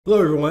Hello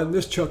everyone,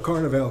 this is Chuck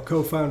Carnevale,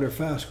 co-founder of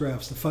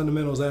FASTgraphs, the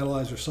Fundamentals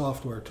Analyzer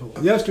software tool.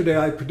 Yesterday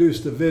I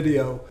produced a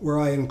video where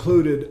I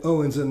included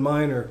Owens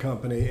Minor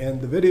Company,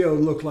 and the video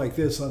looked like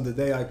this on the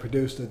day I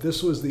produced it.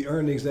 This was the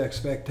earnings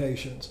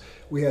expectations.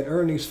 We had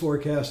earnings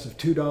forecast of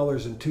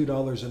 $2 and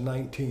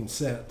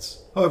 $2.19.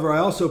 However, I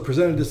also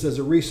presented this as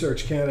a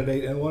research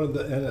candidate and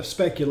a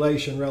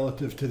speculation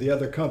relative to the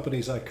other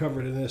companies I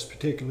covered in this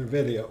particular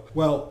video.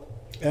 Well,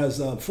 as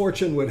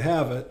fortune would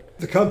have it,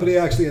 the company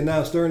actually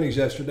announced earnings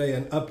yesterday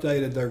and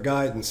updated their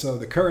guidance, so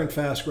the current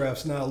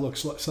FASTgraphs now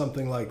looks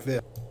something like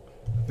this.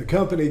 The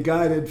company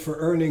guided for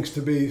earnings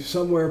to be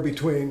somewhere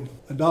between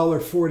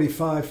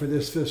 $1.45 for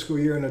this fiscal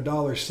year and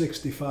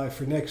 $1.65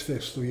 for next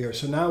fiscal year.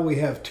 So now we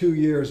have 2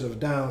 years of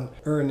down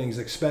earnings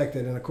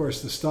expected, and of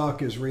course the stock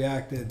has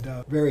reacted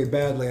very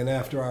badly in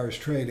after-hours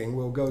trading.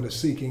 We'll go to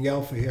Seeking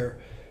Alpha here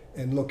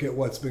and look at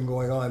what's been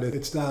going on.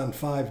 It's down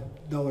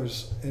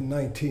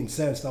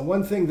 $5.19. Now,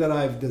 one thing that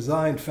I've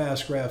designed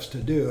FASTgraphs to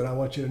do, and I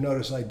want you to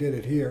notice I did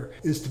it here,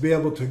 is to be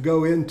able to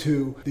go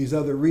into these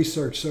other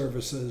research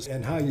services.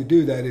 And how you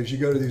do that is you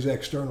go to these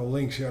external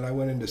links here, and I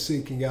went into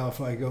Seeking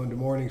Alpha, I go into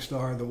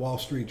Morningstar, the Wall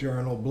Street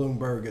Journal,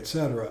 Bloomberg,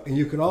 etc. And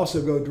you can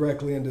also go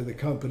directly into the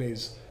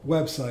company's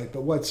website.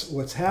 But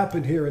what's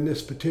happened here in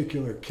this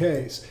particular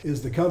case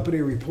is the company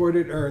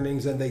reported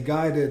earnings and they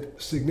guided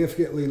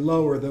significantly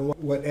lower than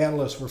what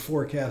analysts were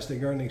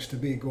forecasting earnings to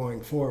be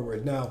going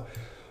forward. Now,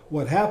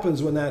 what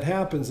happens when that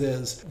happens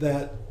is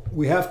that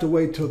we have to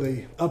wait till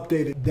the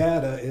updated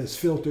data is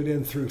filtered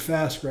in through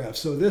FASTgraphs.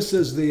 So this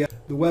is the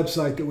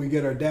website that we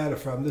get our data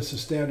from. This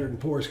is Standard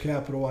 & Poor's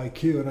Capital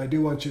IQ, and I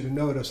do want you to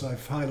notice,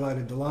 I've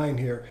highlighted the line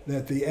here,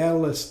 that the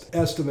analyst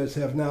estimates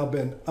have now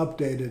been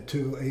updated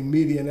to a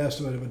median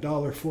estimate of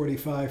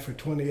 $1.45 for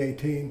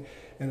 2018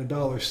 and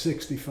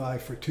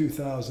 $1.65 for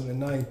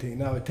 2019.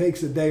 Now it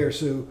takes a day or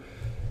so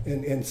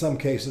in some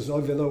cases,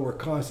 even though we're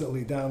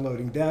constantly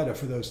downloading data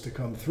for those to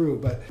come through.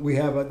 But we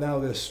have now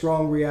this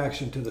strong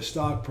reaction to the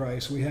stock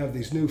price. We have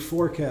these new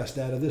forecast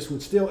data. This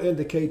would still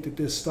indicate that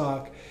this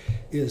stock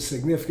is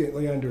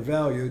significantly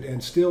undervalued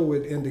and still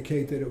would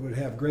indicate that it would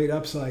have great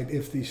upside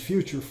if these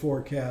future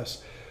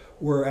forecasts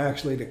were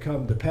actually to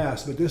come to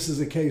pass. But this is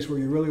a case where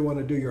you really want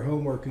to do your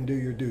homework and do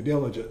your due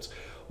diligence.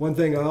 One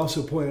thing I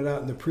also pointed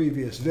out in the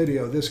previous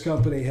video, this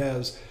company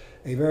has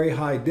a very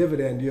high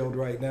dividend yield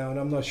right now, and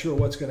I'm not sure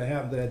what's going to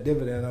happen to that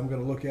dividend. I'm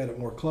going to look at it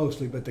more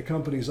closely, but the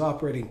company's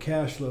operating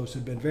cash flows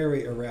have been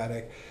very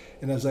erratic,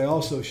 and as I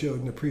also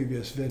showed in the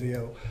previous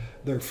video,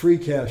 their free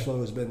cash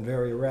flow has been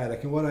very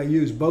erratic. And what I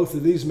use both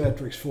of these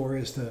metrics for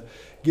is to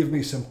give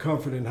me some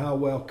comfort in how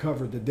well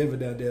covered the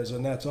dividend is,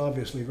 and that's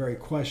obviously very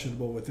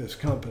questionable with this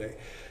company.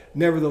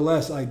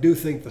 Nevertheless, I do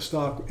think the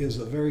stock is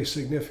a very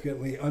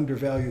significantly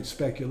undervalued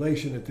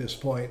speculation at this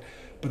point,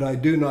 but I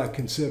do not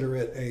consider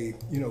it a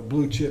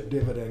blue chip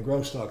dividend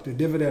growth stock. The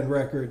dividend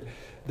record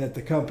that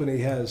the company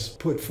has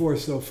put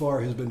forth so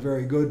far has been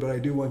very good, but I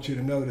do want you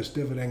to notice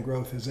dividend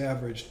growth has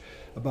averaged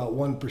about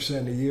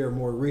 1% a year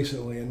more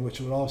recently, and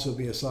which would also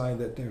be a sign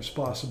that there's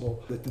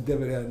possible that the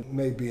dividend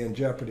may be in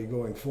jeopardy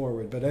going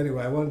forward. But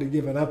anyway, I wanted to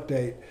give an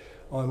update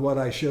on what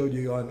I showed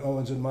you on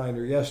Owens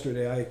Minor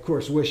yesterday. I, of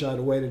course, wish I'd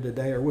have waited a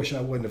day, or wish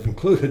I wouldn't have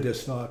included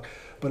this stock,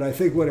 but I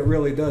think what it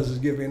really does is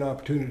give me an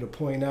opportunity to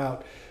point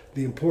out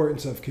the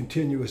importance of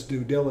continuous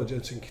due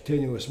diligence and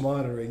continuous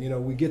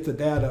monitoring. We get the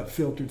data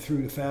filtered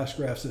through the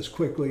FASTgraphs as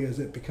quickly as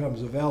it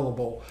becomes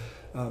available,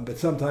 but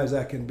sometimes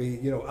that can be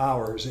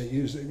hours. It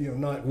usually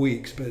not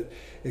weeks, but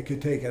it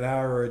could take an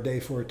hour or a day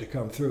for it to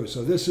come through.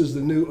 So this is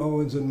the new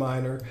Owens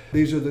Minor.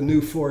 These are the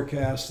new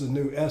forecasts, the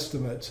new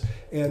estimates.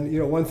 And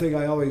one thing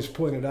I always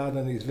pointed out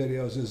in these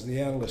videos is the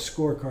analyst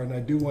scorecard, and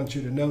I do want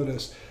you to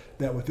notice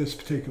that with this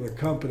particular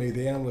company,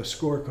 the analyst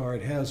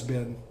scorecard has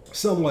been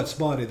somewhat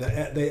spotty.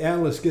 The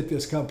analysts get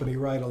this company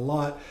right a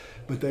lot,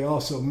 but they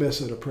also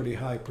miss it a pretty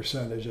high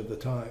percentage of the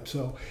time.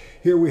 So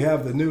here we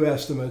have the new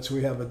estimates.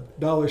 We have a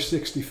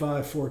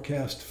 $1.65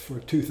 forecast for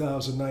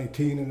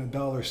 2019 and a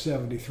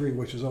 $1.73,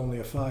 which is only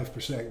a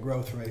 5%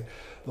 growth rate.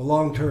 The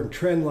long-term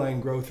trend line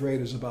growth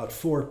rate is about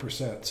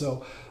 4%.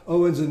 So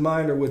Owens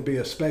Minor would be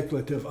a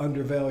speculative,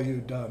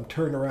 undervalued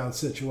turnaround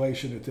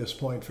situation at this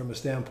point from a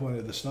standpoint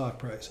of the stock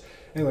price.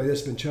 Anyway, this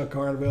has been Chuck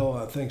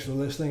Carnevale. Thanks for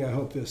listening. I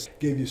hope this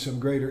gave you some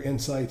greater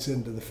insights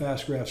into the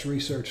FASTgraphs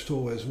research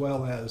tool, as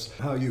well as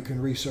how you can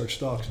research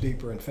stocks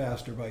deeper and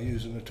faster by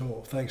using the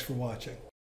tool. Thanks for watching.